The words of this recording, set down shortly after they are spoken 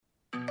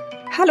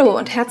Hallo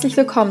und herzlich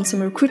willkommen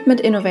zum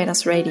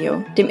Recruitment-Innovators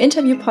Radio, dem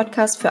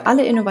Interview-Podcast für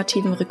alle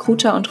innovativen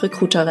Recruiter und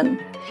Recruiterinnen.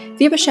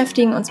 Wir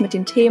beschäftigen uns mit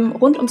den Themen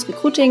rund ums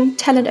Recruiting,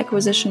 Talent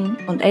Acquisition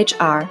und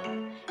HR.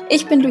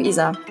 Ich bin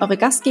Luisa, eure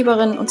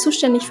Gastgeberin und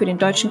zuständig für den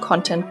deutschen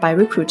Content bei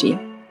Recruitee.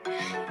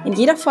 In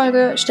jeder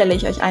Folge stelle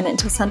ich euch eine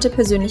interessante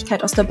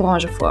Persönlichkeit aus der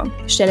Branche vor,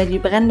 stelle die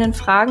brennenden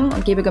Fragen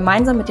und gebe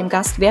gemeinsam mit dem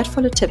Gast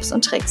wertvolle Tipps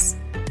und Tricks.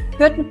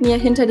 Hört mit mir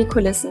hinter die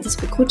Kulissen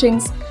des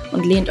Recruitings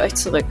und lehnt euch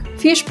zurück.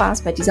 Viel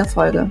Spaß bei dieser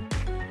Folge.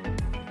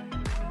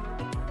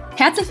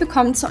 Herzlich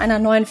willkommen zu einer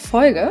neuen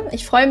Folge.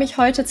 Ich freue mich,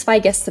 heute 2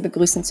 Gäste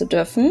begrüßen zu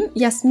dürfen.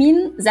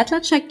 Jasmin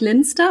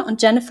Settlercheck-Linster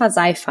und Jennifer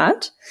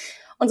Seifert.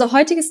 Unser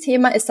heutiges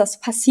Thema ist das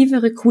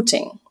passive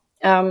Recruiting.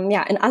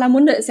 In aller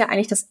Munde ist ja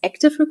eigentlich das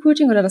Active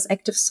Recruiting oder das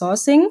Active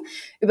Sourcing,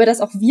 über das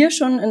auch wir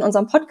schon in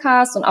unserem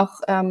Podcast und auch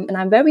in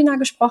einem Webinar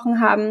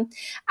gesprochen haben.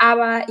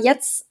 Aber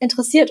jetzt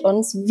interessiert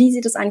uns, wie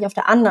sieht es eigentlich auf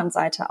der anderen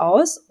Seite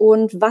aus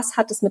und was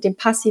hat es mit dem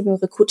passiven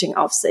Recruiting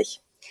auf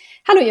sich?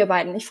 Hallo ihr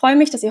beiden, ich freue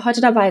mich, dass ihr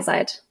heute dabei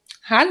seid.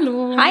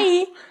 Hallo.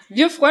 Hi.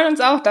 Wir freuen uns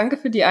auch. Danke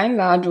für die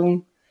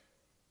Einladung.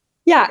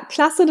 Ja,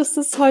 klasse, dass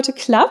das heute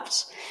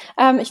klappt.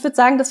 Ich würde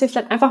sagen, dass wir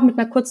vielleicht einfach mit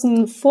einer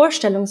kurzen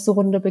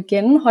Vorstellungsrunde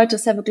beginnen. Heute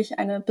ist ja wirklich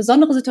eine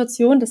besondere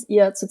Situation, dass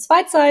ihr zu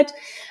zweit seid.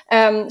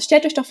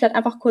 Stellt euch doch vielleicht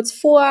einfach kurz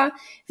vor,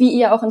 wie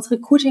ihr auch ins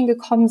Recruiting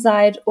gekommen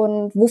seid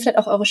und wo vielleicht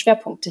auch eure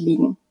Schwerpunkte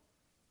liegen.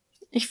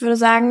 Ich würde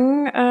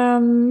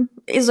sagen,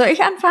 soll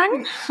ich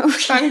anfangen?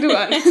 Fang du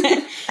an.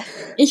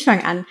 Ich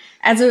fange an.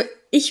 Also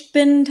ich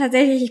bin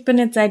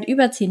jetzt seit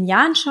über 10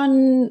 Jahren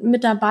schon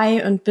mit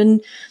dabei und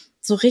bin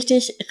so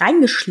richtig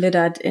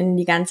reingeschlittert in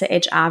die ganze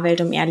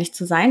HR-Welt, um ehrlich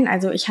zu sein.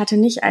 Also ich hatte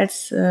nicht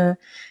als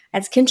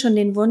Kind schon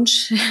den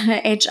Wunsch,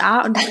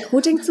 HR und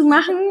Recruiting zu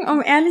machen,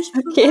 um ehrlich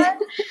zu sein.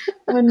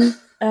 Und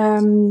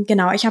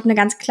genau, ich habe eine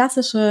ganz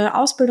klassische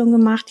Ausbildung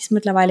gemacht, die es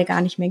mittlerweile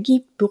gar nicht mehr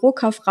gibt.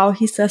 Bürokauffrau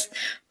hieß das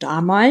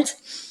damals.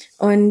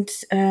 Und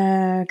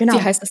genau.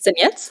 Wie heißt das denn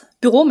jetzt?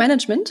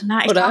 Büromanagement?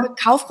 Ich glaube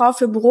Kauffrau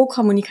für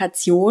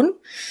Bürokommunikation.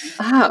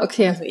 Ah,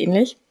 okay. Also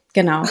ähnlich.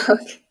 Genau.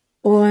 Okay.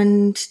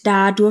 Und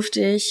da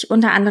durfte ich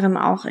unter anderem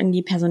auch in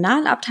die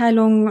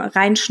Personalabteilung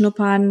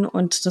reinschnuppern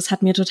und das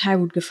hat mir total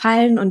gut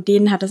gefallen und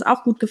denen hat es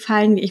auch gut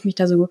gefallen, wie ich mich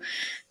da so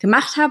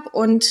gemacht habe.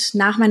 Und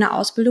nach meiner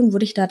Ausbildung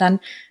wurde ich da dann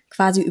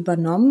quasi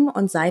übernommen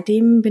und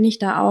seitdem bin ich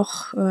da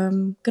auch,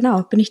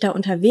 bin ich da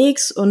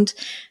unterwegs und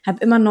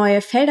habe immer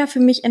neue Felder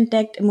für mich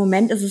entdeckt. Im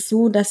Moment ist es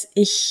so, dass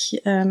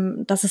es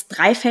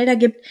 3 Felder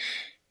gibt,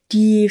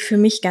 die für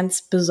mich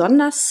ganz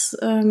besonders,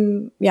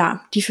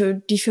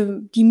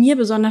 die mir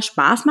besonders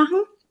Spaß machen.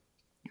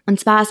 Und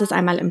zwar ist es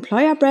einmal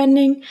Employer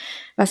Branding,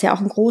 was ja auch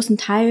einen großen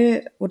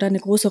Teil oder eine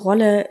große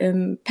Rolle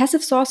im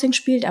Passive Sourcing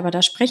spielt, aber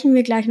da sprechen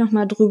wir gleich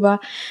nochmal drüber.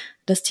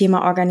 Das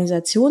Thema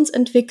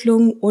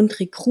Organisationsentwicklung und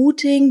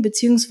Recruiting,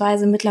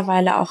 beziehungsweise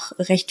mittlerweile auch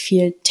recht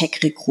viel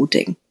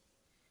Tech-Recruiting.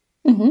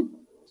 Mhm.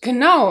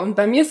 Genau, und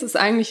bei mir ist es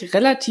eigentlich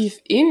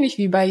relativ ähnlich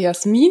wie bei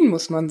Jasmin,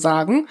 muss man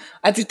sagen.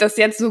 Als ich das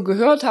jetzt so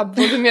gehört habe,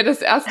 wurde mir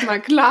das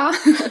erstmal klar.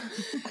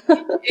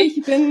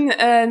 Ich bin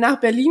nach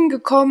Berlin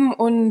gekommen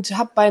und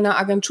habe bei einer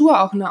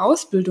Agentur auch eine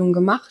Ausbildung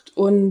gemacht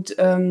und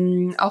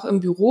auch im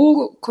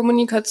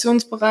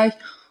Bürokommunikationsbereich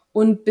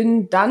und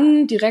bin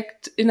dann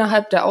direkt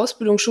innerhalb der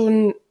Ausbildung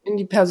schon in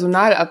die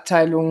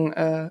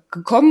Personalabteilung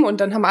gekommen und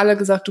dann haben alle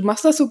gesagt, du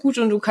machst das so gut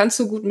und du kannst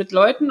so gut mit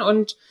Leuten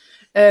und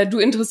du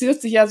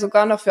interessierst dich ja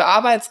sogar noch für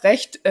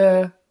Arbeitsrecht.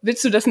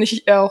 Willst du das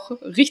nicht auch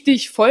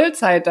richtig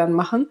Vollzeit dann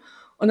machen?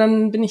 Und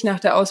dann bin ich nach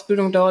der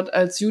Ausbildung dort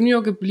als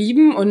Junior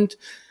geblieben und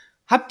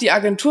habe die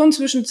Agenturen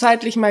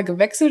zwischenzeitlich mal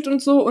gewechselt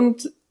und so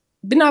und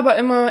bin aber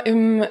immer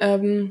im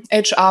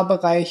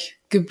HR-Bereich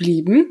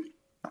geblieben.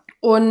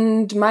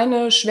 Und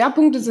meine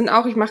Schwerpunkte sind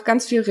auch, ich mache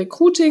ganz viel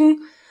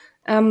Recruiting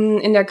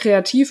in der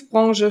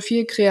Kreativbranche,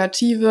 viel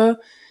Kreative.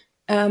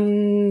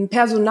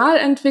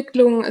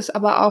 Personalentwicklung ist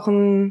aber auch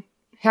ein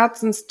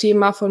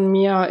Herzensthema von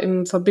mir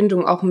in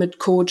Verbindung auch mit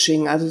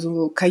Coaching, also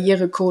so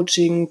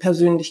Karrierecoaching,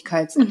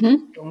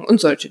 Persönlichkeitsentwicklung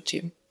und solche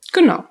Themen.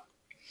 Genau.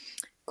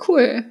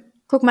 Cool.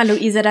 Guck mal,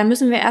 Luisa, da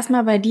müssen wir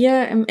erstmal bei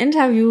dir im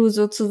Interview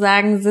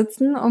sozusagen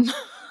sitzen, um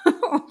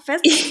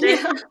festzustellen,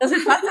 dass wir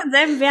fast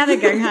denselben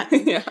Werdegang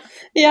hatten.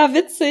 Ja,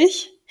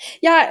 witzig.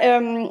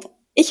 Ja,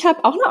 ich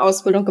habe auch eine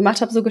Ausbildung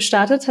gemacht, habe so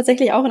gestartet,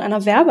 tatsächlich auch in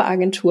einer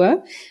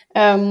Werbeagentur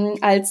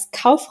als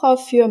Kauffrau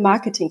für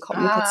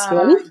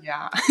Marketingkommunikation.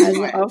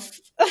 Also auf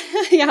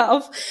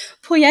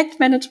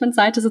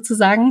Projektmanagement-Seite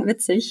sozusagen,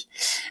 witzig.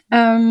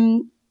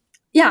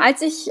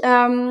 Als ich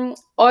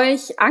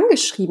euch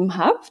angeschrieben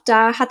habe,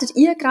 da hattet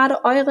ihr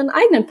gerade euren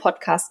eigenen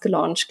Podcast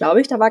gelauncht,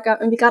 glaube ich. Da war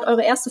irgendwie gerade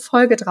eure erste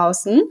Folge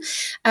draußen.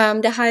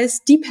 Der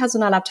heißt Die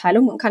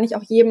Personalabteilung und kann ich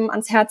auch jedem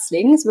ans Herz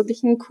legen. Ist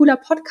wirklich ein cooler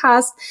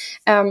Podcast,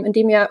 in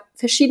dem ihr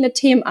verschiedene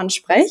Themen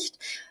ansprecht.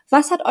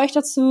 Was hat euch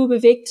dazu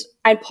bewegt,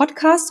 einen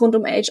Podcast rund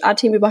um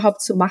HR-Themen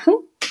überhaupt zu machen?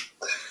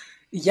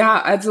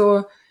 Ja,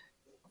 also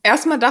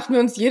erstmal dachten wir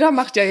uns, jeder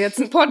macht ja jetzt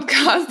einen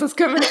Podcast. Das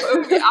können wir doch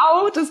irgendwie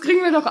auch, das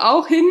kriegen wir doch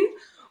auch hin.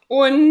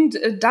 Und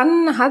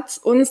dann hat's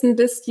uns ein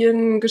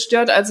bisschen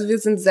gestört. Also wir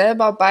sind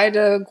selber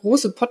beide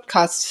große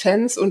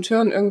Podcast-Fans und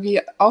hören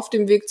irgendwie auf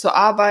dem Weg zur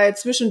Arbeit,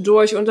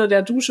 zwischendurch, unter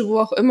der Dusche, wo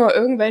auch immer,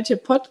 irgendwelche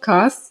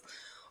Podcasts.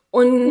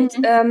 Und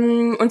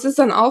uns ist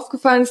dann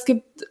aufgefallen, es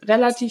gibt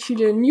relativ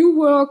viele New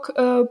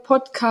Work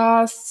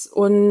Podcasts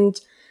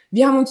und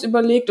wir haben uns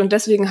überlegt, und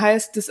deswegen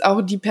heißt es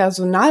auch die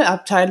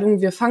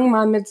Personalabteilung, wir fangen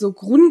mal mit so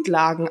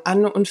Grundlagen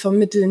an und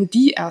vermitteln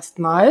die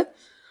erstmal.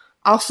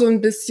 Auch so ein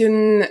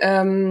bisschen,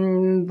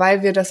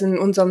 weil wir das in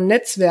unserem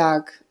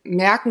Netzwerk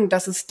merken,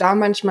 dass es da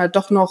manchmal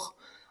doch noch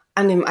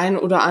an dem einen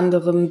oder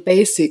anderen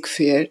Basic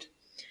fehlt.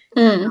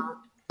 Mhm.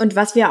 Und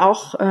was wir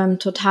auch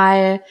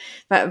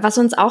was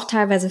uns auch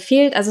teilweise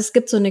fehlt, also es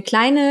gibt so eine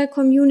kleine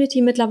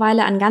Community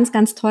mittlerweile an ganz,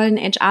 ganz tollen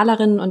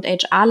HRlerinnen und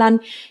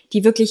HRlern,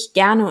 die wirklich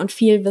gerne und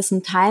viel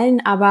Wissen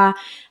teilen, aber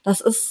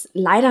das ist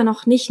leider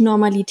noch nicht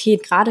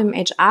Normalität. Gerade im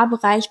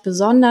HR-Bereich,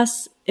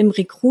 besonders im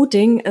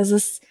Recruiting, ist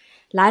es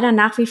leider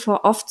nach wie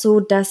vor oft so,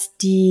 dass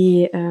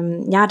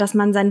dass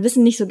man sein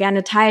Wissen nicht so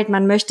gerne teilt.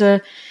 Man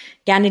möchte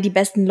gerne die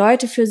besten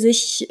Leute für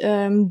sich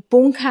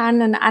bunkern,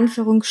 in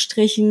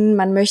Anführungsstrichen.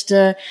 Man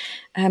möchte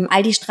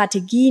all die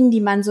Strategien, die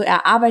man so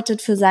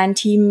erarbeitet für sein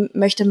Team,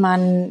 möchte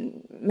man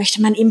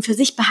eben für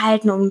sich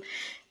behalten, um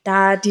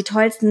da die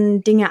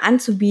tollsten Dinge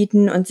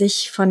anzubieten und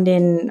sich von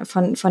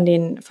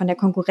der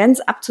Konkurrenz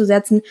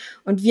abzusetzen.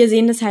 Und wir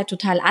sehen das halt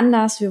total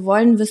anders. Wir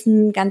wollen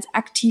Wissen ganz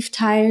aktiv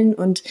teilen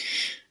und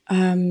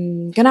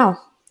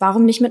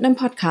warum nicht mit einem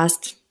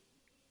Podcast?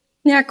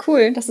 Ja,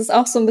 cool. Das ist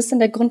auch so ein bisschen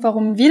der Grund,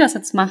 warum wir das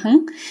jetzt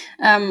machen,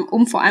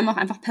 um vor allem auch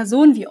einfach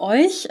Personen wie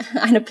euch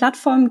eine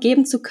Plattform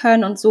geben zu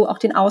können und so auch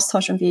den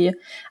Austausch irgendwie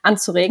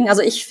anzuregen.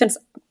 Also ich finde es,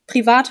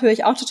 privat höre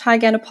ich auch total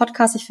gerne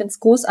Podcasts. Ich finde es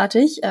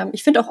großartig.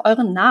 Ich finde auch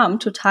euren Namen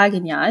total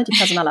genial, die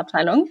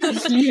Personalabteilung.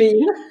 Ich liebe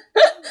ihn.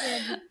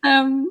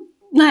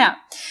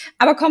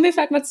 Aber kommen wir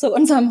vielleicht mal zu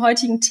unserem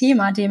heutigen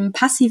Thema, dem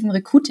passiven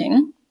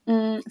Recruiting.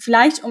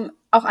 Vielleicht, um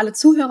auch alle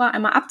Zuhörer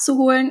einmal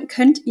abzuholen,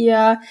 könnt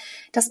ihr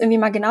das irgendwie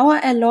mal genauer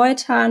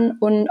erläutern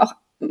und auch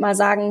mal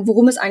sagen,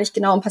 worum es eigentlich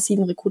genau im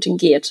passiven Recruiting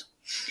geht?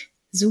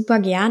 Super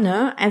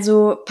gerne.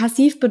 Also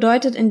passiv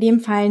bedeutet in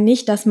dem Fall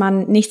nicht, dass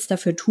man nichts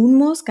dafür tun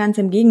muss, ganz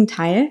im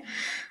Gegenteil.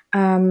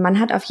 Man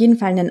hat auf jeden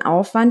Fall einen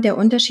Aufwand. Der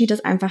Unterschied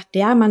ist einfach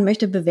man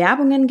möchte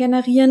Bewerbungen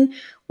generieren,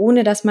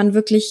 ohne dass man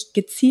wirklich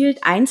gezielt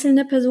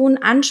einzelne Personen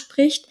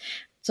anspricht,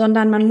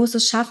 sondern man muss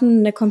es schaffen,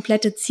 eine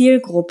komplette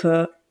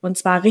Zielgruppe und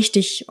zwar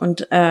richtig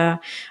und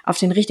auf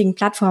den richtigen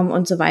Plattformen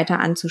und so weiter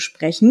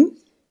anzusprechen.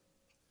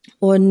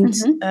 Und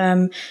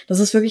das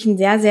ist wirklich ein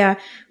sehr, sehr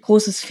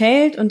großes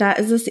Feld und da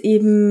ist es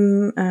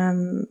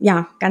eben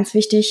ganz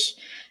wichtig,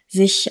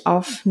 sich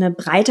auf eine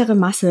breitere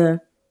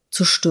Masse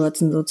zu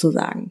stürzen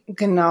sozusagen.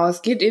 Genau,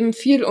 es geht eben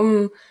viel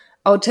um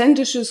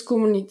authentisches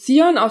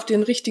Kommunizieren auf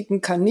den richtigen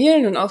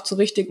Kanälen und auch zur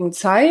richtigen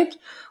Zeit.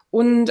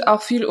 Und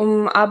auch viel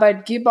um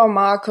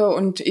Arbeitgebermarke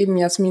und eben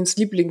Jasmins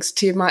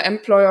Lieblingsthema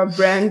Employer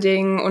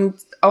Branding und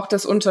auch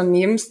das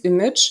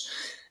Unternehmensimage,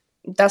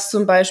 dass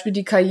zum Beispiel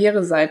die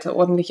Karriereseite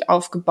ordentlich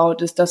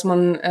aufgebaut ist, dass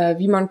man,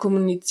 wie man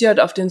kommuniziert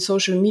auf den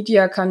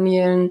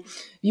Social-Media-Kanälen,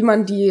 wie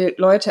man die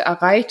Leute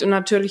erreicht und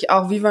natürlich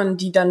auch, wie man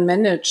die dann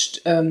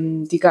managt,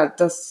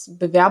 das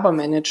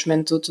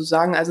Bewerbermanagement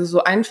sozusagen. Also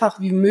so einfach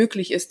wie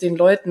möglich ist den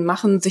Leuten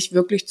machen, sich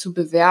wirklich zu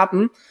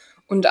bewerben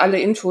und alle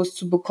Infos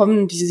zu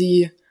bekommen, die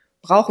sie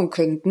brauchen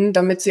könnten,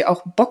 damit sie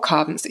auch Bock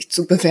haben, sich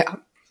zu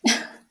bewerben.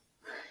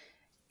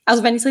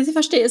 Also wenn ich es richtig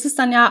verstehe, ist es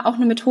dann ja auch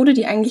eine Methode,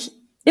 die eigentlich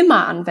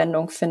immer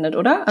Anwendung findet,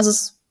 oder? Also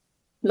es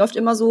läuft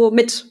immer so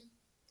mit.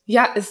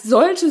 Ja, es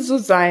sollte so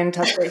sein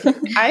tatsächlich.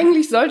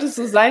 Eigentlich sollte es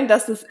so sein,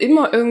 dass es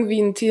immer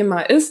irgendwie ein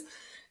Thema ist.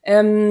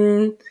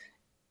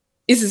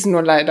 Ist es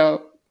nur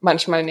leider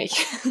manchmal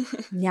nicht.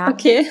 Ja,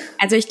 okay.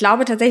 Also ich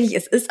glaube tatsächlich,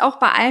 es ist auch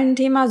bei allen ein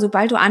Thema,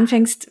 sobald du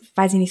anfängst,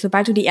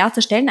 sobald du die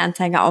erste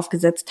Stellenanzeige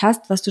aufgesetzt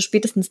hast, was du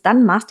spätestens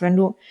dann machst, wenn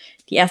du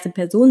die erste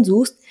Person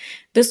suchst,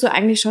 bist du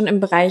eigentlich schon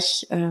im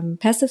Bereich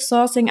Passive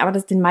Sourcing, aber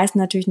das ist den meisten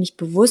natürlich nicht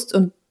bewusst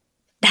und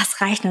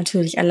das reicht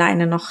natürlich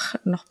alleine noch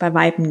bei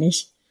Weitem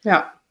nicht.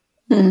 Ja.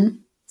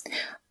 Mhm.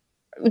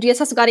 Und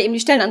jetzt hast du gerade eben die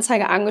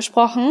Stellenanzeige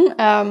angesprochen.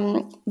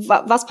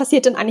 Was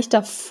passiert denn eigentlich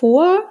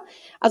davor?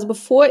 Also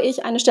bevor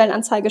ich eine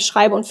Stellenanzeige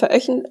schreibe und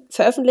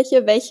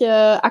veröffentliche,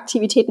 welche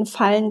Aktivitäten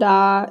fallen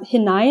da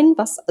hinein,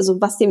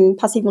 was dem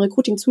passiven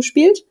Recruiting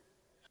zuspielt?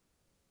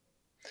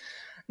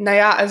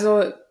 Naja,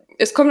 also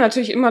es kommt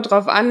natürlich immer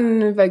drauf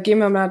an, weil gehen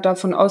wir mal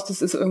davon aus,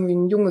 das ist irgendwie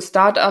ein junges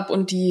Start-up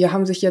und die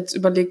haben sich jetzt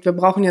überlegt, wir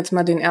brauchen jetzt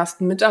mal den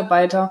ersten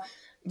Mitarbeiter,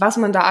 was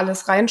man da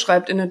alles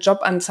reinschreibt in eine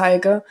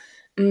Jobanzeige,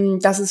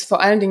 dass es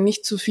vor allen Dingen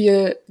nicht zu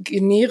viel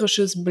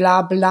generisches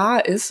Blabla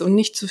ist und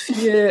nicht zu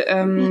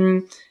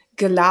viel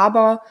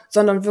Gelaber,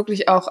 sondern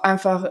wirklich auch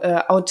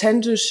einfach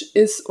authentisch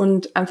ist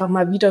und einfach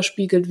mal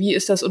widerspiegelt, wie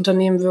ist das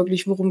Unternehmen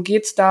wirklich, worum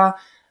geht's da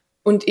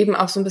und eben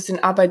auch so ein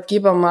bisschen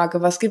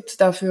Arbeitgebermarke, was gibt's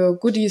da für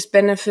Goodies,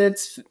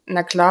 Benefits,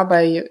 na klar,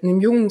 bei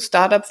einem jungen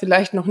Startup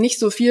vielleicht noch nicht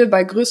so viel,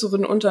 bei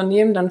größeren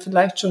Unternehmen dann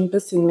vielleicht schon ein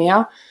bisschen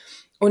mehr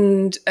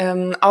Und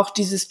auch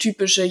dieses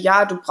typische,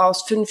 ja, du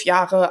brauchst 5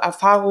 Jahre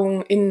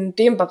Erfahrung in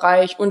dem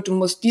Bereich und du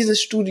musst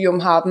dieses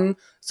Studium haben,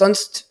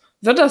 sonst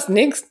wird das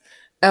nichts.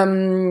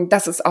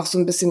 Das ist auch so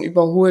ein bisschen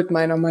überholt,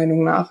 meiner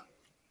Meinung nach.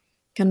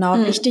 Genau,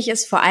 wichtig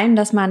ist vor allem,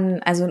 dass man,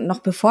 also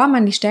noch bevor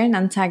man die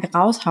Stellenanzeige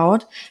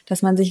raushaut,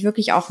 dass man sich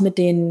wirklich auch mit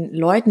den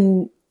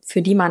Leuten,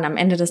 für die man am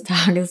Ende des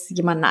Tages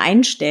jemanden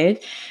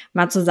einstellt,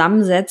 mal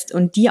zusammensetzt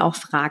und die auch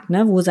fragt,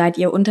 ne, wo seid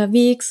ihr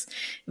unterwegs?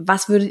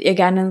 Was würdet ihr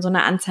gerne in so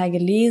einer Anzeige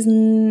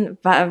lesen?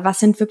 Was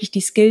sind wirklich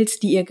die Skills,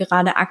 die ihr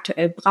gerade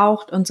aktuell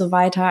braucht und so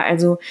weiter?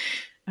 Also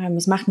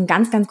es macht einen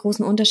ganz, ganz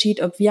großen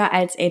Unterschied, ob wir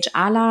als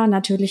HRler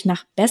natürlich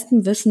nach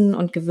bestem Wissen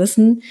und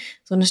Gewissen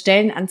so eine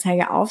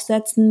Stellenanzeige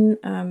aufsetzen,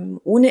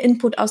 ohne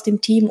Input aus dem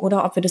Team,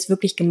 oder ob wir das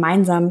wirklich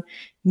gemeinsam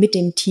mit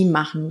dem Team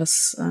machen.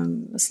 Das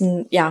ist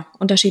ein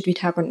Unterschied wie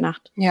Tag und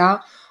Nacht.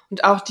 Ja,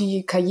 und auch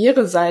die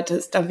Karriereseite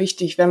ist da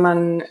wichtig, wenn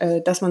man,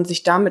 dass man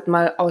sich damit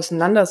mal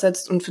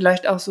auseinandersetzt und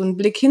vielleicht auch so einen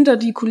Blick hinter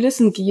die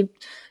Kulissen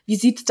gibt. Wie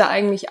sieht's da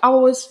eigentlich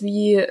aus?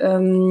 Wie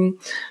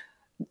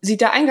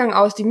sieht der Eingang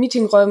aus, die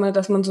Meetingräume,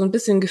 dass man so ein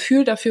bisschen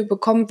Gefühl dafür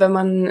bekommt, wenn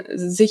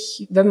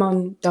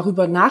man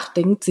darüber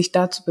nachdenkt, sich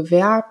da zu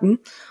bewerben,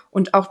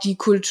 und auch die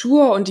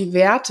Kultur und die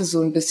Werte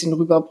so ein bisschen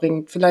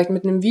rüberbringt. Vielleicht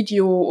mit einem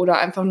Video oder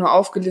einfach nur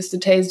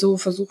aufgelistet, hey, so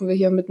versuchen wir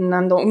hier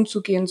miteinander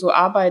umzugehen, so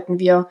arbeiten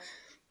wir,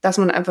 dass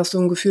man einfach so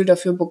ein Gefühl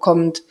dafür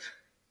bekommt,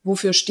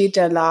 wofür steht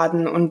der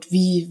Laden und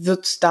wie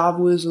wird's da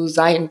wohl so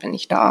sein, wenn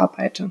ich da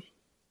arbeite.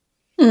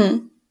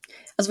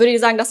 Also würde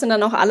ich sagen, das sind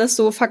dann auch alles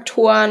so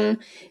Faktoren,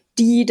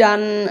 die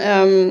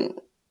dann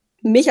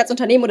mich als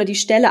Unternehmen oder die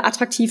Stelle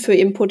attraktiv für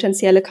eben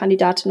potenzielle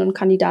Kandidatinnen und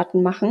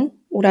Kandidaten machen?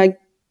 Oder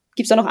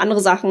gibt es da noch andere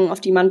Sachen, auf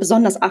die man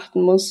besonders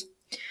achten muss?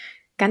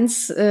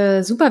 Ganz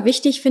super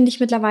wichtig finde ich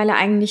mittlerweile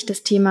eigentlich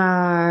das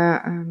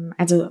Thema,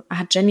 also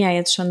hat Jen ja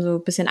jetzt schon so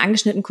ein bisschen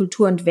angeschnitten,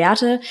 Kultur und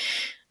Werte.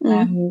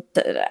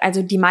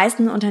 Also die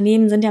meisten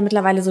Unternehmen sind ja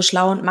mittlerweile so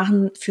schlau und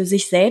machen für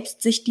sich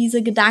selbst sich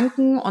diese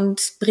Gedanken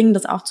und bringen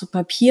das auch zu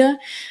Papier.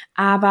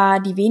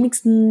 Aber die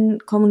wenigsten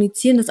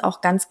kommunizieren das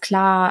auch ganz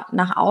klar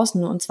nach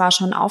außen, und zwar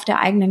schon auf der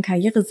eigenen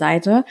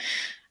Karriereseite.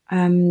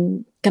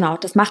 Genau,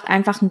 das macht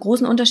einfach einen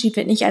großen Unterschied,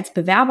 wenn ich als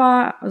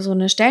Bewerber so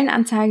eine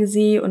Stellenanzeige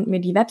sehe und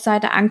mir die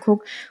Webseite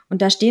angucke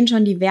und da stehen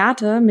schon die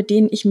Werte, mit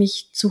denen ich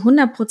mich zu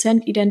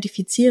 100%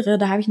 identifiziere.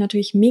 Da habe ich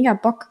natürlich mega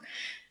Bock,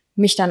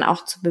 mich dann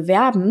auch zu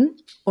bewerben.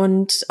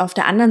 Und auf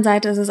der anderen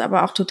Seite ist es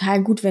aber auch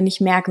total gut, wenn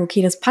ich merke,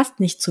 okay, das passt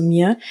nicht zu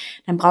mir,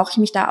 dann brauche ich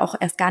mich da auch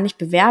erst gar nicht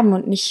bewerben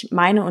und nicht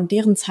meine und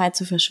deren Zeit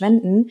zu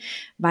verschwenden,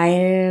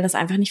 weil das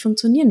einfach nicht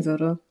funktionieren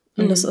würde.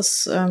 Und das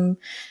ist,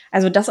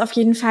 also das auf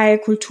jeden Fall,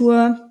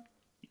 Kultur,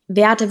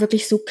 Werte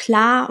wirklich so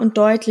klar und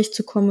deutlich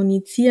zu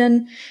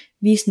kommunizieren,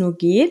 wie es nur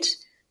geht.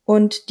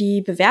 Und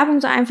die Bewerbung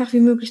so einfach wie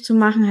möglich zu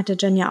machen, hat der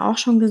Jen ja auch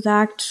schon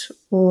gesagt.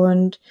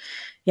 Und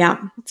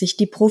ja, sich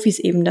die Profis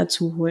eben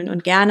dazu holen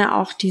und gerne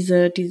auch die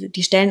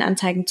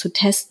Stellenanzeigen zu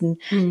testen.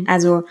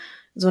 Also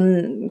so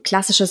ein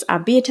klassisches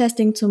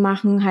A/B-Testing zu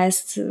machen,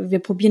 heißt, wir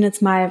probieren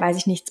jetzt mal,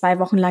 2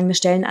 Wochen lang eine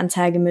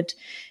Stellenanzeige mit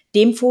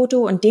dem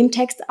Foto und dem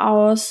Text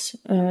aus.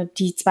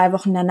 Die 2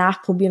 Wochen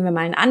danach probieren wir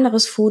mal ein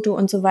anderes Foto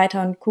und so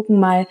weiter und gucken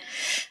mal,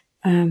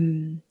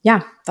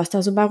 was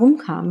da so bei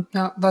rumkam.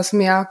 Ja, was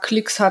mehr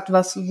Klicks hat,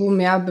 wo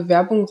mehr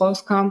Bewerbungen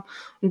rauskam.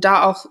 Und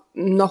da auch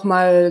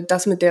nochmal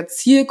das mit der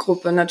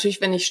Zielgruppe.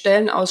 Natürlich, wenn ich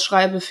Stellen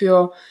ausschreibe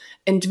für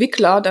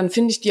Entwickler, dann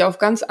finde ich die auf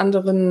ganz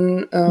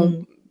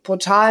anderen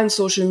Portalen,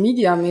 Social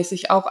Media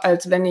mäßig auch,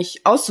 als wenn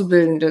ich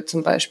Auszubildende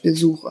zum Beispiel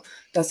suche.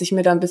 Dass ich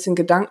mir da ein bisschen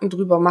Gedanken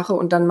drüber mache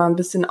und dann mal ein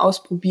bisschen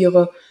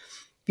ausprobiere,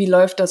 wie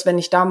läuft das, wenn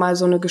ich da mal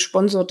so eine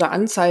gesponserte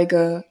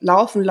Anzeige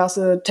laufen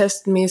lasse,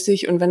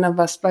 testmäßig, und wenn da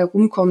was bei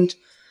rumkommt,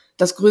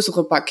 das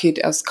größere Paket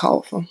erst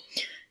kaufe.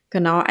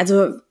 Genau,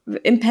 also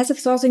im Passive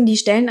Sourcing, die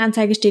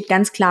Stellenanzeige steht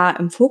ganz klar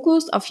im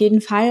Fokus, auf jeden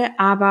Fall,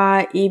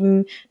 aber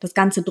eben das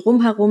Ganze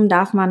drumherum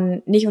darf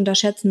man nicht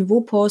unterschätzen.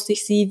 Wo poste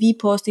ich sie, wie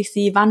poste ich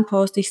sie, wann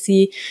poste ich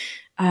sie,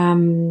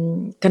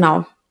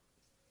 genau,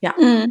 ja.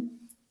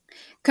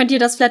 Könnt ihr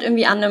das vielleicht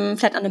irgendwie an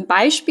einem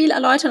Beispiel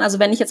erläutern? Also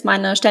wenn ich jetzt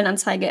meine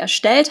Stellenanzeige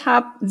erstellt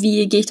habe,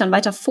 wie gehe ich dann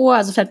weiter vor?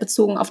 Also vielleicht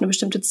bezogen auf eine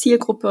bestimmte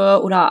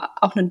Zielgruppe oder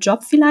auch einen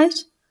Job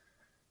vielleicht?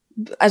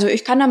 Also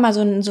ich kann da mal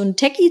so ein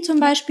Techie zum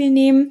Beispiel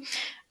nehmen.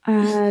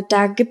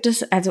 Da gibt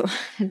es, also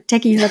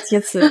Techie hört sich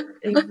jetzt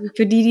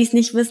für die es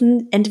nicht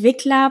wissen,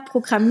 Entwickler,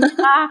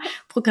 Programmierer,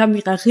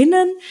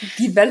 Programmiererinnen.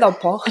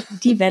 Developer,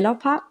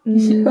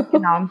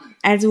 genau.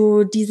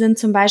 Also die sind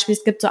zum Beispiel,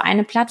 es gibt so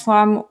eine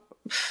Plattform,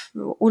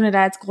 ohne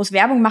da jetzt groß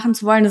Werbung machen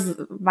zu wollen, das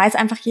weiß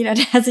einfach jeder,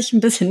 der sich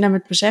ein bisschen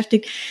damit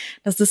beschäftigt,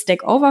 das ist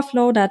Stack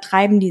Overflow, da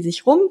treiben die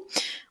sich rum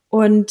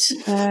und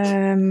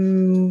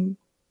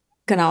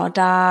genau,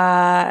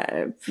 da,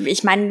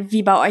 ich meine,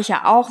 wie bei euch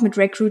ja auch mit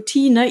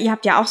Recruitee, ne, ihr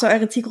habt ja auch so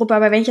eure Zielgruppe,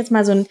 aber wenn ich jetzt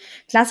mal so einen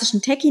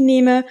klassischen Techie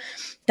nehme,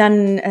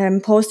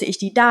 dann poste ich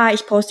die da,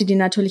 ich poste die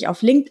natürlich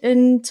auf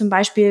LinkedIn, zum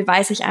Beispiel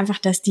weiß ich einfach,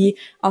 dass die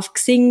auf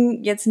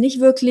Xing jetzt nicht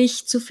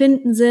wirklich zu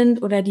finden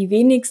sind oder die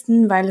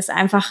wenigsten, weil es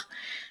einfach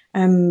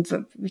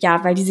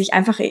weil die sich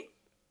einfach,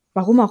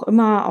 warum auch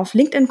immer, auf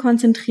LinkedIn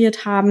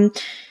konzentriert haben.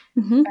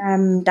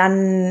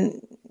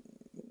 Dann,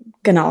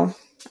 genau,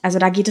 also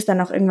da geht es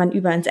dann auch irgendwann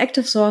über ins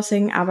Active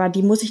Sourcing, aber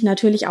die muss ich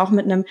natürlich auch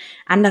mit einem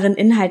anderen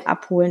Inhalt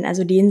abholen.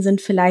 Also denen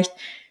sind vielleicht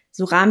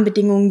so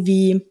Rahmenbedingungen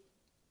wie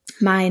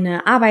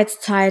meine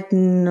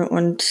Arbeitszeiten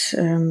und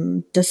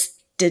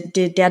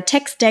der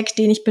Tech-Stack,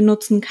 den ich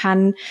benutzen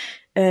kann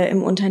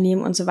im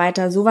Unternehmen und so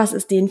weiter. Sowas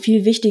ist denen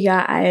viel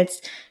wichtiger,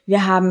 als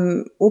wir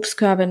haben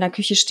Obstkörbe in der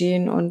Küche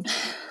stehen und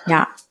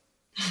ja.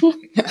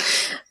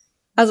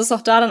 Also ist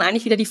auch da dann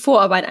eigentlich wieder die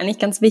Vorarbeit eigentlich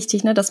ganz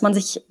wichtig, ne, dass man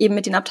sich eben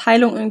mit den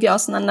Abteilungen irgendwie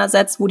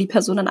auseinandersetzt, wo die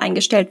Person dann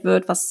eingestellt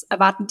wird, was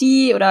erwarten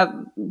die,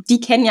 oder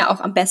die kennen ja auch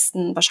am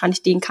besten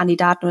wahrscheinlich den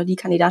Kandidaten oder die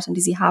Kandidatin,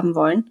 die sie haben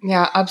wollen.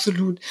 Ja,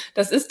 absolut.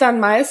 Das ist dann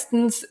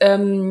meistens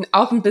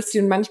auch ein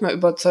bisschen manchmal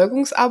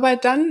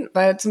Überzeugungsarbeit dann,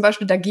 weil zum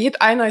Beispiel da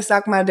geht einer, ich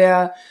sag mal,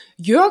 der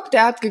Jörg,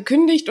 der hat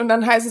gekündigt und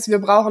dann heißt es, wir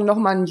brauchen noch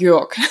mal einen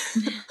Jörg.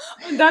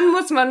 Und dann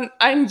muss man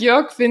einen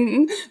Jörg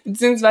finden,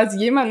 beziehungsweise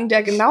jemanden,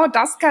 der genau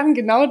das kann,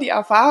 genau die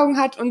Erfahrung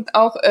hat und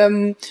auch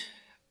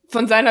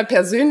von seiner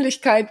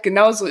Persönlichkeit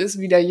genauso ist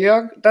wie der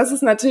Jörg. Das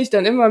ist natürlich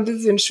dann immer ein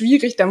bisschen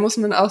schwierig, da muss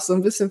man auch so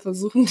ein bisschen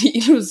versuchen, die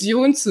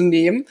Illusion zu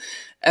nehmen.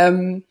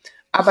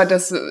 Aber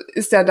das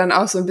ist ja dann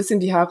auch so ein bisschen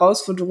die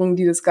Herausforderung,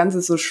 die das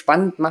Ganze so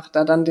spannend macht,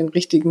 da dann den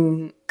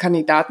richtigen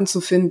Kandidaten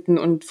zu finden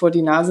und vor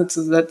die Nase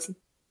zu setzen.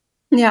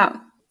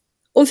 Ja,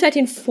 um vielleicht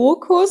den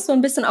Fokus so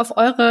ein bisschen auf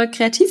eure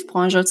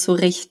Kreativbranche zu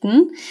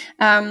richten.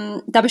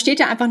 Da besteht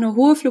ja einfach eine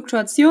hohe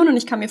Fluktuation und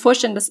ich kann mir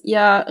vorstellen, dass ihr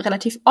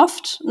relativ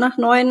oft nach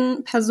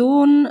neuen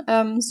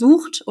Personen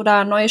sucht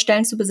oder neue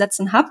Stellen zu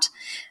besetzen habt.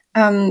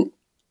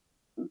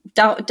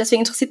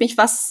 Deswegen interessiert mich,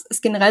 was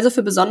es generell so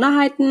für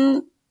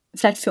Besonderheiten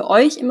vielleicht für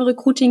euch im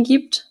Recruiting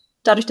gibt,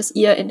 dadurch, dass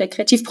ihr in der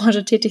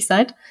Kreativbranche tätig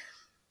seid.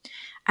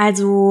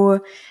 Also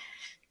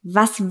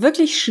was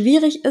wirklich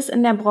schwierig ist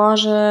in der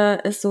Branche,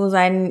 ist so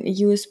sein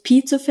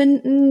USP zu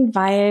finden,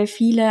 weil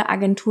viele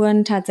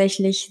Agenturen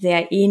tatsächlich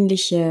sehr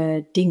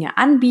ähnliche Dinge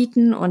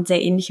anbieten und sehr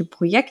ähnliche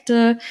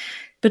Projekte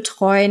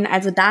betreuen.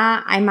 Also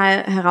da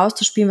einmal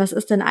herauszuspielen, was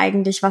ist denn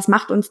eigentlich, was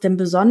macht uns denn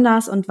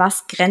besonders und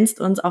was grenzt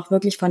uns auch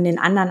wirklich von den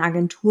anderen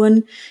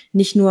Agenturen,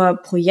 nicht nur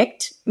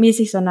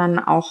projektmäßig, sondern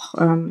auch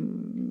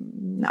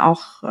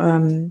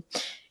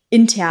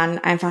intern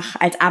einfach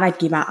als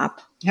Arbeitgeber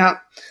ab.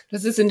 Ja,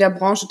 das ist in der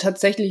Branche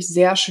tatsächlich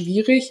sehr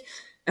schwierig.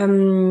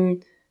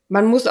 Man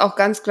muss auch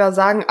ganz klar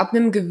sagen, ab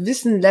einem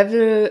gewissen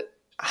Level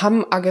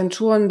haben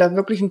Agenturen da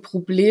wirklich ein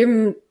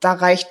Problem. Da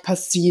reicht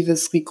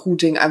passives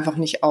Recruiting einfach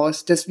nicht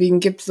aus. Deswegen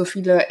gibt es so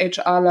viele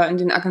HRler in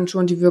den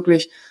Agenturen, die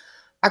wirklich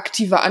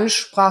aktive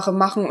Ansprache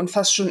machen und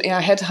fast schon eher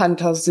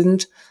Headhunter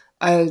sind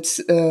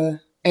als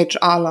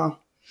HRler.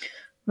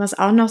 Was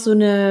auch noch so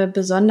eine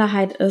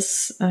Besonderheit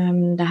ist,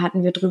 da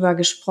hatten wir drüber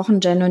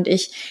gesprochen, Jen und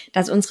ich,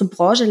 dass unsere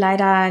Branche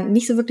leider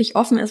nicht so wirklich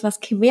offen ist,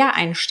 was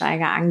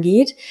Quereinsteiger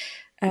angeht.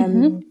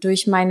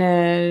 Durch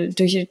meine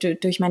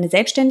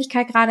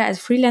Selbstständigkeit gerade als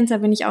Freelancer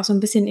bin ich auch so ein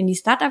bisschen in die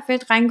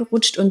Startup-Welt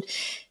reingerutscht und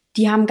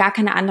die haben gar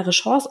keine andere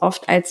Chance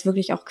oft, als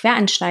wirklich auch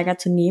Quereinsteiger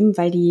zu nehmen,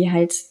 weil die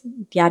halt,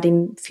 ja,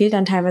 denen fehlt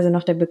dann teilweise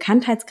noch der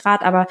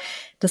Bekanntheitsgrad, aber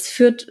das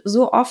führt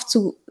so oft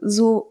zu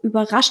so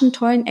überraschend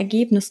tollen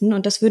Ergebnissen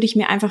und das würde ich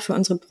mir einfach für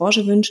unsere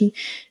Branche wünschen,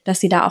 dass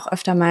sie da auch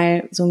öfter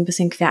mal so ein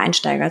bisschen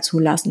Quereinsteiger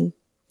zulassen.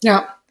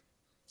 Ja,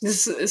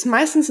 das ist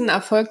meistens ein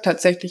Erfolg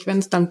tatsächlich, wenn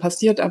es dann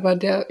passiert, aber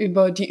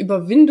die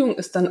Überwindung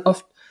ist dann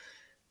oft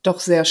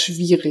doch sehr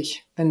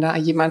schwierig, wenn da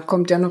jemand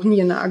kommt, der noch nie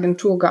in einer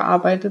Agentur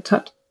gearbeitet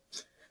hat.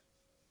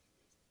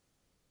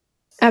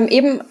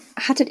 Eben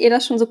hattet ihr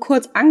das schon so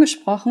kurz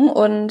angesprochen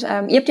und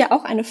ihr habt ja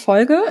auch eine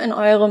Folge in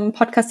eurem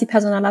Podcast, die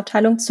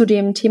Personalabteilung, zu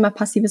dem Thema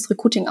passives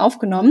Recruiting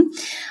aufgenommen.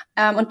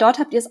 Und dort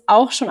habt ihr es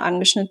auch schon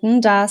angeschnitten,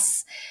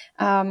 dass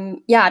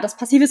das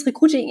passives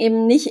Recruiting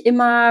eben nicht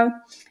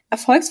immer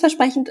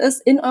erfolgsversprechend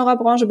ist in eurer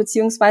Branche,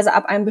 beziehungsweise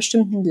ab einem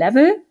bestimmten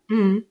Level.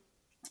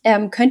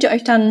 Könnt ihr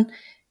euch dann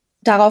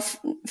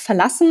darauf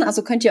verlassen,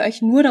 also könnt ihr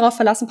euch nur darauf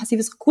verlassen,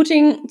 passives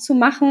Recruiting zu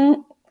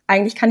machen?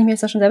 Eigentlich kann ich mir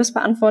das ja schon selbst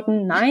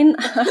beantworten, nein.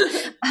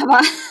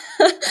 Aber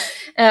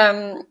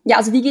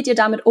also wie geht ihr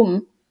damit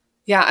um?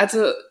 Ja,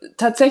 also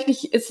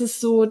tatsächlich ist es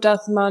so,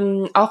 dass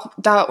man auch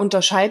da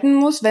unterscheiden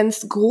muss, wenn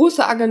es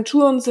große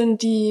Agenturen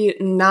sind, die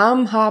einen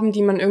Namen haben,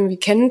 die man irgendwie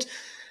kennt,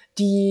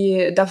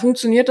 da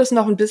funktioniert das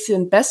noch ein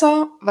bisschen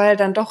besser, weil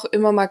dann doch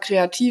immer mal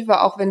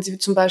Kreative, auch wenn sie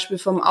zum Beispiel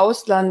vom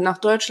Ausland nach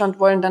Deutschland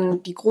wollen,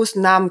 dann die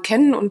großen Namen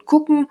kennen und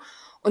gucken.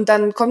 Und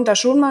dann kommt da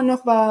schon mal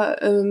noch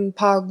ein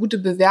paar gute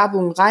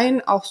Bewerbungen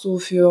rein, auch so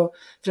für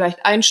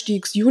vielleicht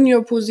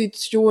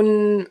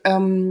Einstiegs-Junior-Positionen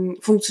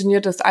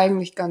funktioniert das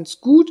eigentlich ganz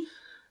gut.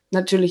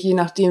 Natürlich je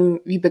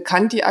nachdem, wie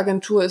bekannt die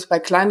Agentur ist, bei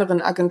kleineren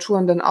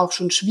Agenturen dann auch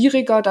schon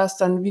schwieriger. Da ist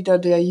dann wieder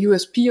der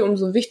USP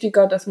umso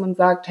wichtiger, dass man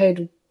sagt, hey,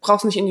 du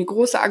brauchst nicht in die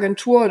große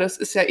Agentur, das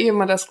ist ja eh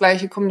immer das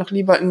Gleiche, komm doch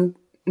lieber in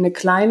eine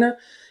kleine.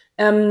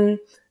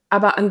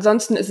 Aber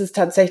ansonsten ist es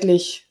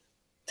tatsächlich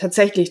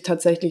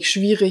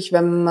schwierig,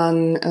 wenn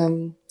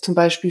man zum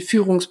Beispiel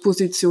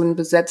Führungspositionen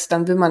besetzt,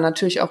 dann will man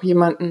natürlich auch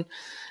jemanden,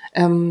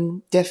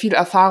 der viel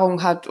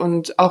Erfahrung hat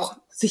und auch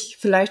sich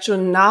vielleicht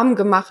schon einen Namen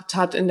gemacht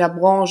hat in der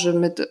Branche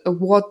mit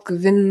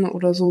Award-Gewinnen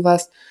oder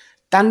sowas,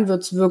 dann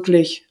wird's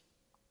wirklich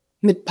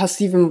mit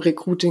passivem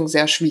Recruiting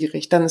sehr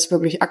schwierig. Dann ist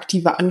wirklich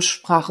aktive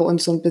Ansprache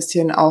und so ein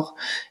bisschen auch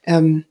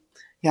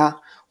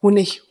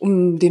Honig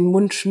um den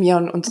Mund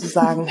schmieren und zu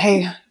sagen,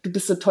 hey, du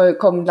bist so toll,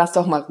 komm, lass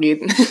doch mal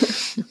reden.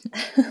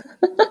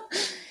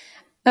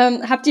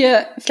 Habt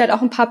ihr vielleicht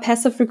auch ein paar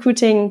Passive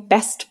Recruiting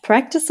Best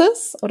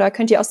Practices oder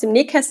könnt ihr aus dem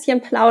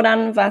Nähkästchen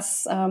plaudern,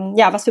 was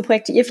für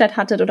Projekte ihr vielleicht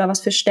hattet oder was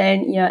für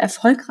Stellen ihr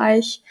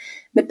erfolgreich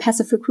mit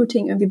Passive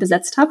Recruiting irgendwie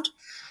besetzt habt?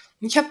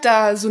 Ich habe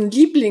da so ein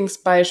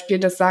Lieblingsbeispiel,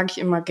 das sage ich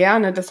immer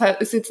gerne. Das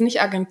ist jetzt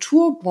nicht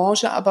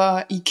Agenturbranche,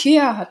 aber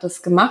IKEA hat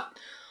das gemacht.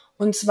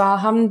 Und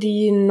zwar haben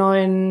die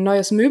ein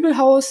neues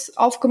Möbelhaus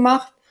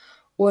aufgemacht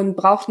und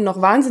brauchten noch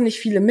wahnsinnig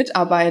viele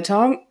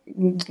Mitarbeiter.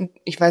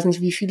 Ich weiß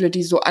nicht, wie viele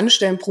die so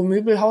anstellen pro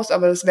Möbelhaus,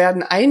 aber es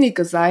werden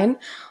einige sein.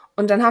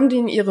 Und dann haben die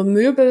in ihre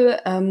Möbel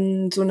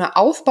so eine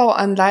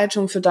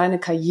Aufbauanleitung für deine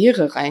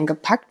Karriere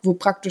reingepackt, wo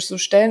praktisch so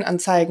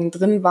Stellenanzeigen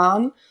drin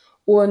waren.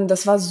 Und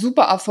das war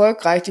super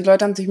erfolgreich. Die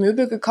Leute haben sich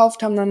Möbel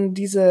gekauft, haben dann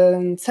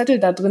diesen Zettel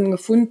da drin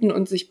gefunden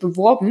und sich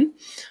beworben.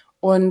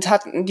 Und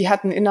die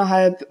hatten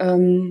innerhalb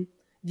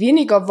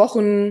weniger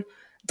Wochen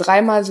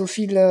 3-mal so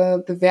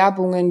viele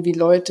Bewerbungen wie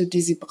Leute,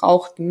 die sie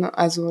brauchten.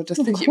 Also das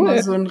finde ich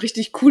immer so ein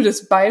richtig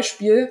cooles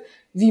Beispiel,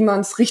 wie man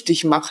es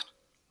richtig macht.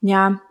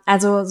 Ja,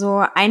 also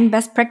so ein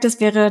Best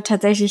Practice wäre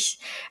tatsächlich,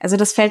 also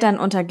das fällt dann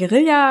unter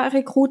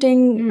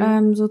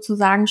Guerilla-Recruiting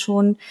sozusagen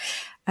schon,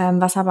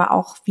 was aber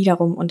auch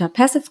wiederum unter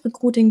Passive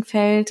Recruiting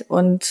fällt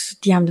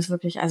und die haben das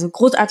wirklich, also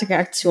großartige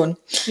Aktion.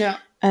 Ja.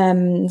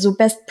 So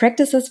Best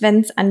Practices,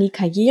 wenn es an die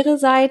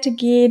Karriereseite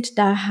geht,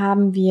 da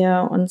haben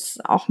wir uns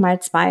auch mal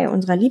 2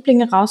 unserer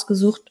Lieblinge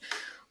rausgesucht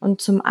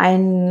und zum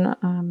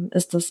einen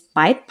ist das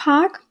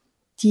Bytepark,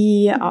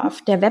 die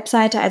auf der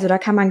Webseite, also da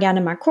kann man gerne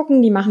mal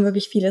gucken, die machen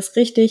wirklich vieles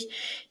richtig,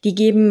 die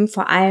geben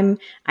vor allem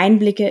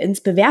Einblicke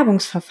ins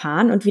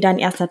Bewerbungsverfahren und wie dein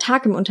erster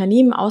Tag im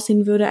Unternehmen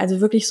aussehen würde, also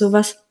wirklich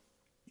sowas,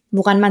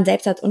 woran man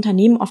selbst als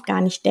Unternehmen oft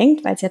gar nicht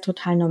denkt, weil es ja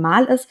total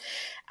normal ist,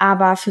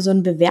 aber für so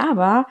einen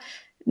Bewerber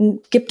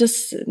gibt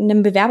es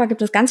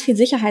ganz viel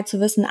Sicherheit zu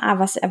wissen,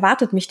 was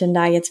erwartet mich denn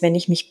da jetzt, wenn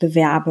ich mich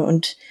bewerbe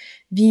und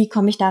wie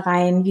komme ich da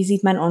rein, wie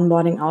sieht mein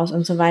Onboarding aus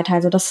und so weiter.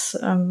 Also das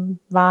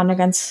war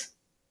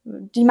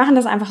die machen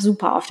das einfach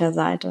super auf der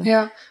Seite.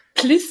 Ja,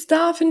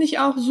 Plista finde ich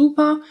auch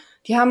super.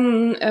 Die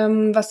haben,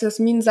 was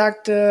Jasmin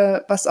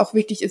sagte, was auch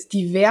wichtig ist,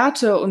 die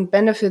Werte und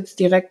Benefits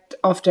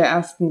direkt auf der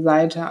ersten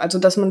Seite. Also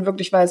dass man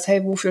wirklich weiß,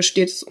 hey, wofür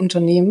steht das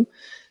Unternehmen?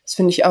 Das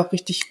finde ich auch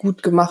richtig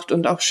gut gemacht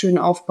und auch schön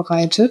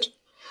aufbereitet.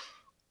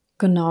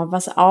 Genau,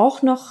 was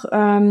auch noch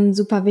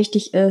super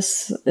wichtig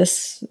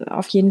ist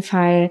auf jeden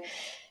Fall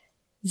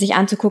sich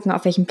anzugucken,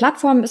 auf welchen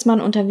Plattformen ist man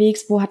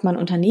unterwegs, wo hat man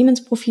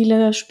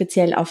Unternehmensprofile,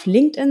 speziell auf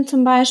LinkedIn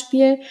zum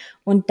Beispiel.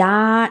 Und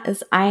da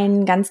ist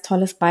ein ganz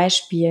tolles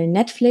Beispiel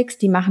Netflix,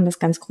 die machen das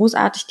ganz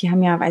großartig. Die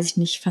haben ja, weiß ich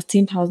nicht, fast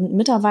 10.000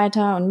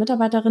 Mitarbeiter und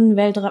Mitarbeiterinnen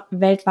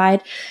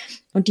weltweit.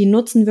 Und die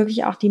nutzen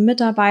wirklich auch die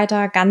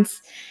Mitarbeiter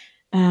ganz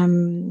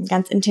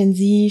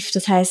intensiv.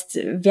 Das heißt,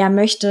 wer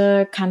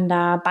möchte, kann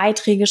da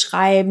Beiträge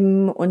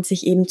schreiben und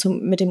sich eben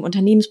mit dem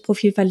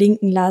Unternehmensprofil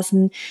verlinken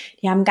lassen.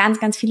 Die haben ganz,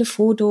 ganz viele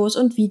Fotos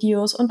und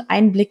Videos und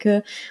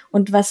Einblicke.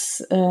 Und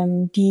was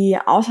die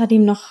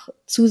außerdem noch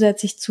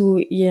zusätzlich zu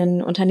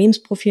ihren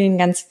Unternehmensprofilen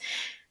ganz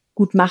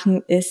gut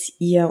machen, ist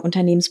ihr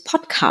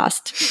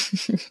Unternehmenspodcast.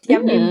 Die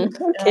haben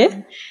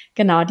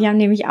die haben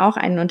nämlich auch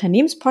einen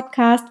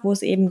Unternehmenspodcast, wo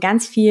es eben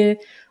ganz viel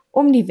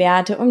um die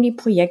Werte, um die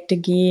Projekte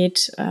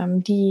geht.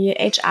 Die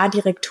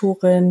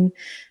HR-Direktorin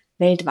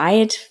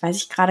weltweit, weiß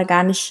ich gerade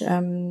gar nicht,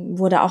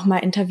 wurde auch mal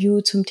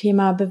interviewt zum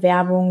Thema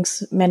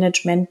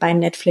Bewerbungsmanagement bei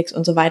Netflix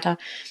und so weiter.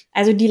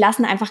 Also die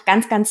lassen einfach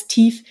ganz, ganz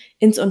tief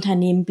ins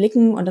Unternehmen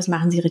blicken und das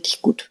machen sie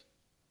richtig gut.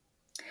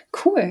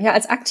 Cool. Ja,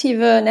 als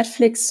aktive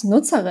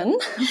Netflix-Nutzerin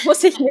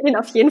muss ich mir den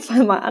auf jeden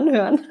Fall mal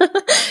anhören.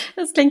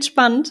 Das klingt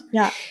spannend.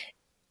 Ja.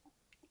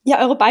 Ja,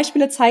 eure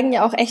Beispiele zeigen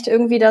ja auch echt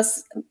irgendwie,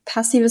 dass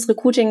passives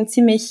Recruiting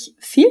ziemlich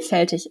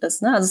vielfältig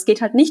ist, ne? Also es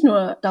geht halt nicht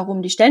nur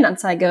darum, die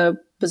Stellenanzeige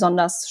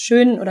besonders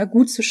schön oder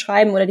gut zu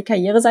schreiben oder die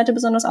Karriereseite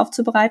besonders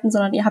aufzubereiten,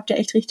 sondern ihr habt ja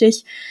echt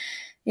richtig,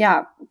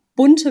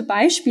 bunte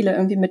Beispiele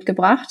irgendwie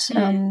mitgebracht,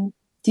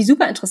 die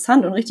super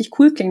interessant und richtig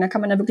cool klingen. Da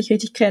kann man ja wirklich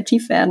richtig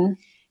kreativ werden.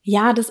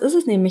 Ja, das ist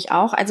es nämlich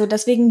auch. Also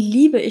deswegen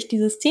liebe ich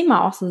dieses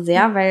Thema auch so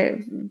sehr,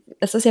 weil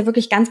es ist ja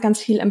wirklich ganz, ganz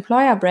viel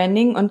Employer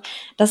Branding und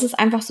das ist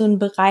einfach so ein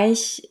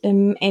Bereich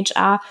im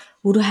HR,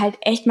 wo du halt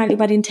echt mal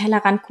über den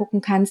Tellerrand gucken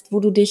kannst,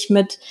 wo du dich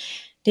mit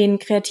den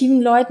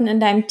kreativen Leuten in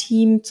deinem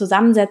Team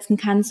zusammensetzen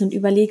kannst und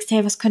überlegst,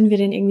 hey, was können wir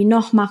denn irgendwie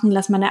noch machen?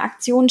 Lass mal eine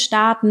Aktion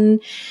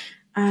starten,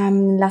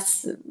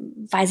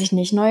 weiß ich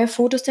nicht, neue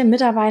Fotos der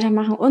Mitarbeiter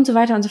machen und so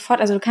weiter und so fort.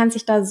 Also du kannst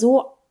dich da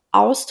so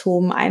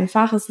austoben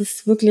einfach. Es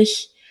ist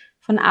wirklich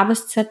von A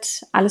bis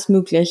Z alles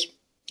möglich.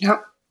 Ja.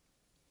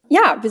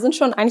 Ja, wir sind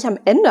schon eigentlich am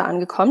Ende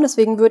angekommen.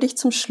 Deswegen würde ich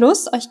zum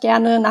Schluss euch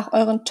gerne nach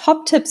euren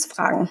Top-Tipps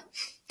fragen.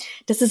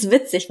 Das ist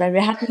witzig, weil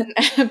wir hatten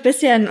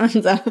bisher in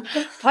unserem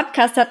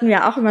Podcast hatten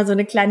wir auch immer so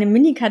eine kleine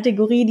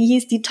Mini-Kategorie, die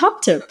hieß die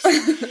Top-Tipps.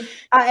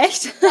 Ah,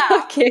 echt?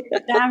 Ja, okay.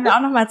 Da haben wir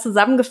auch nochmal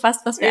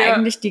zusammengefasst, was wir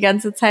eigentlich die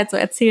ganze Zeit so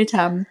erzählt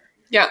haben.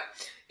 Ja,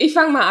 ich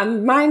fange mal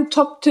an. Mein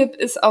Top-Tipp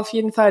ist auf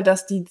jeden Fall,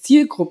 dass die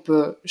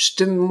Zielgruppe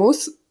stimmen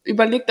muss.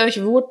 Überlegt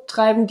euch, wo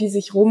treiben die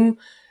sich rum,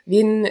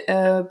 wen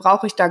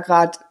brauche ich da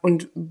gerade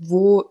und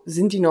wo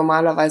sind die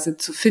normalerweise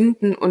zu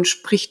finden und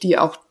spricht die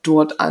auch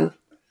dort an.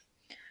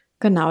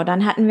 Genau,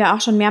 dann hatten wir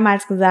auch schon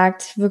mehrmals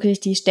gesagt, wirklich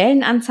die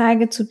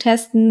Stellenanzeige zu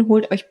testen.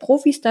 Holt euch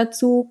Profis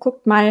dazu,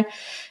 guckt mal,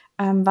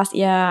 was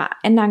ihr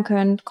ändern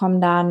könnt. Kommen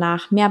da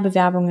nach mehr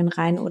Bewerbungen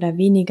rein oder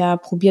weniger.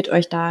 Probiert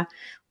euch da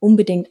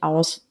unbedingt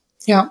aus.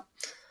 Ja,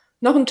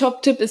 noch ein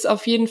Top-Tipp ist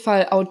auf jeden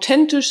Fall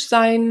authentisch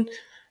sein.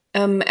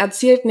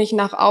 Erzählt nicht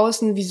nach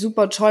außen, wie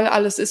super toll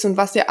alles ist und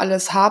was ihr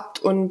alles habt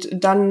und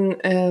dann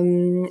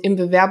im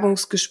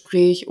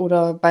Bewerbungsgespräch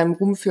oder beim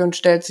Rumführen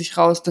stellt sich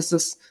raus, dass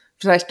es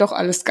vielleicht doch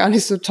alles gar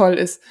nicht so toll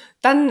ist.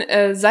 Dann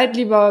seid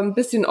lieber ein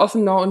bisschen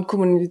offener und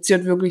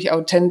kommuniziert wirklich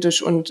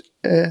authentisch und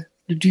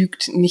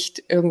lügt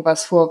nicht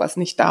irgendwas vor, was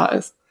nicht da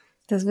ist.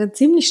 Das wird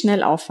ziemlich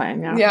schnell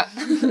auffallen, ja. Ja.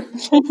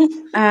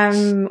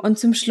 Und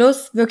zum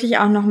Schluss wirklich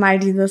auch nochmal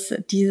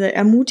diese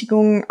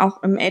Ermutigung,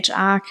 auch im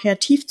HR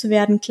kreativ zu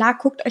werden. Klar,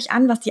 guckt euch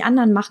an, was die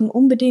anderen machen,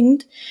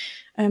 unbedingt.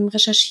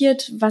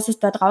 Recherchiert, was es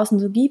da draußen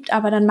so gibt,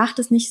 aber dann macht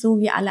es nicht so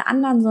wie alle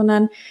anderen,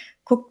 sondern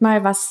guckt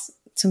mal, was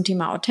zum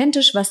Thema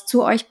authentisch, was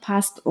zu euch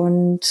passt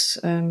und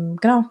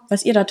genau,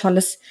 was ihr da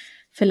Tolles,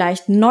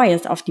 vielleicht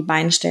Neues auf die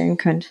Beine stellen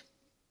könnt.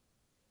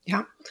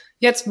 Ja,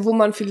 jetzt, wo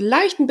man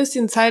vielleicht ein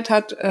bisschen Zeit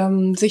hat,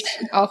 sich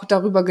auch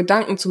darüber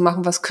Gedanken zu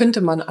machen, was könnte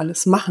man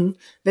alles machen,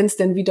 wenn es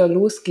denn wieder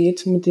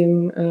losgeht mit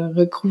dem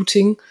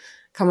Recruiting,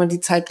 kann man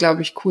die Zeit,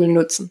 glaube ich, cool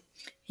nutzen.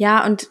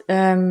 Ja, und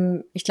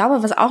ich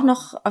glaube, was auch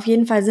noch auf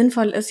jeden Fall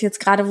sinnvoll ist, jetzt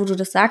gerade wo du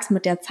das sagst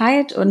mit der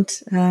Zeit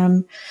und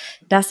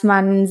dass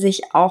man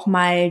sich auch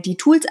mal die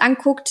Tools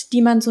anguckt,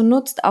 die man so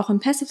nutzt, auch im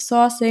Passive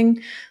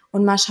Sourcing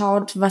und mal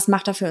schaut, was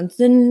macht da für uns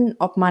Sinn,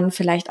 ob man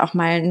vielleicht auch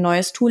mal ein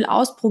neues Tool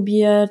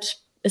ausprobiert.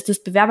 Ist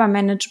das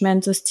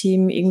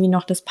Bewerbermanagementsystem irgendwie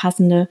noch das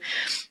Passende?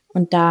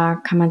 Und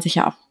da kann man sich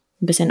ja auch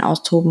ein bisschen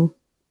austoben.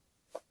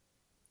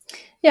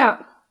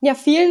 Ja,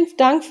 vielen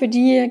Dank für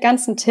die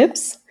ganzen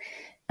Tipps.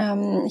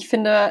 Ich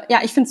finde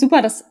es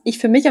super, dass ich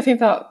für mich auf jeden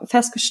Fall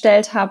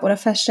festgestellt habe oder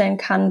feststellen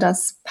kann,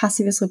 dass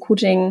passives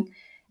Recruiting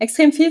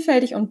extrem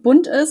vielfältig und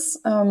bunt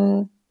ist.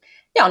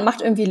 Und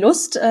macht irgendwie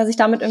Lust, sich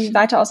damit irgendwie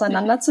weiter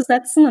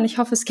auseinanderzusetzen. Und ich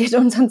hoffe, es geht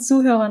unseren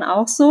Zuhörern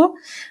auch so,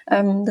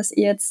 dass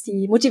ihr jetzt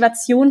die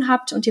Motivation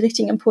habt und die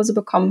richtigen Impulse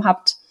bekommen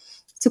habt,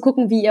 zu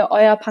gucken, wie ihr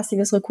euer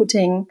passives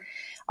Recruiting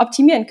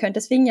optimieren könnt.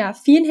 Deswegen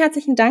vielen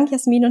herzlichen Dank,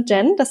 Jasmin und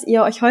Jen, dass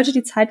ihr euch heute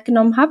die Zeit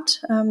genommen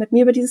habt, mit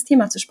mir über dieses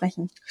Thema zu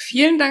sprechen.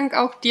 Vielen Dank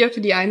auch dir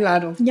für die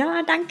Einladung.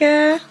 Ja,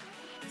 danke.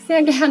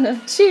 Sehr gerne.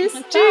 Tschüss.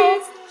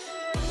 Tschüss.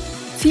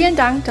 Vielen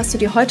Dank, dass du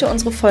dir heute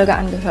unsere Folge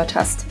angehört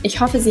hast.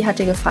 Ich hoffe, sie hat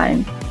dir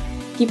gefallen.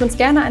 Gib uns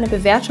gerne eine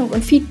Bewertung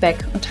und Feedback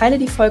und teile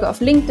die Folge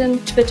auf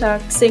LinkedIn, Twitter,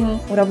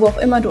 Xing oder wo auch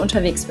immer du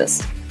unterwegs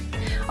bist.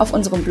 Auf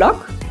unserem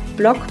Blog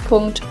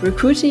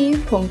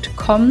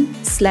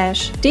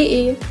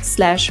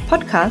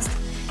blog.recruitee.com/de/podcast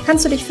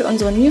kannst du dich für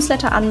unseren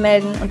Newsletter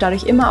anmelden und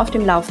dadurch immer auf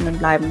dem Laufenden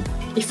bleiben.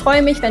 Ich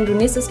freue mich, wenn du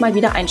nächstes Mal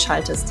wieder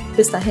einschaltest.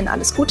 Bis dahin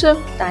alles Gute,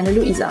 deine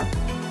Luisa.